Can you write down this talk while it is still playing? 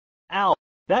Ow!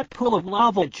 That pool of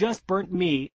lava just burnt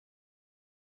me.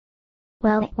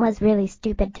 Well, it was really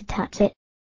stupid to touch it.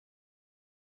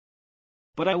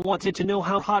 But I wanted to know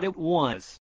how hot it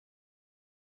was.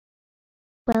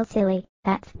 Well, silly,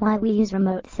 that's why we use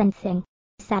remote sensing.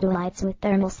 Satellites with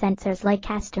thermal sensors like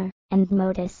Castor and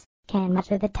Modus can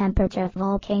measure the temperature of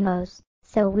volcanoes,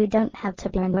 so we don't have to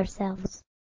burn ourselves.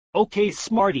 Okay,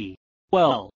 smarty.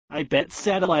 Well, I bet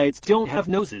satellites don't have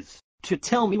noses to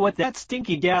tell me what that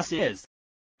stinky gas is.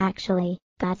 Actually,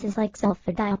 gases like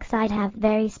sulfur dioxide have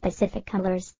very specific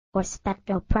colors or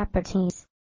spectral properties.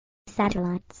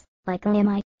 Satellites, like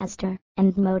Limite, Castor,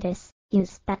 and Modus,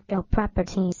 use spectral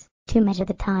properties to measure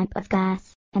the type of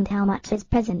gas and how much is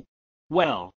present.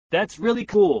 Well, that's really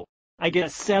cool. I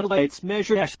guess satellites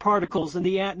measure ash particles in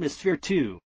the atmosphere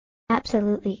too.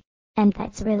 Absolutely. And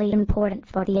that's really important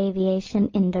for the aviation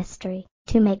industry,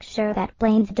 to make sure that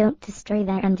planes don't destroy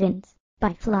their engines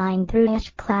by flying through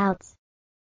ash clouds.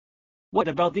 What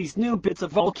about these new bits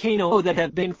of volcano that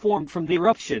have been formed from the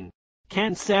eruption?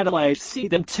 Can satellites see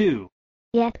them too?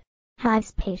 Yep. High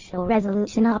spatial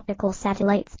resolution optical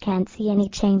satellites can't see any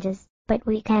changes, but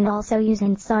we can also use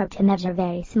INSAR to measure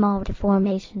very small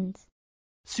deformations.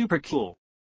 Super cool.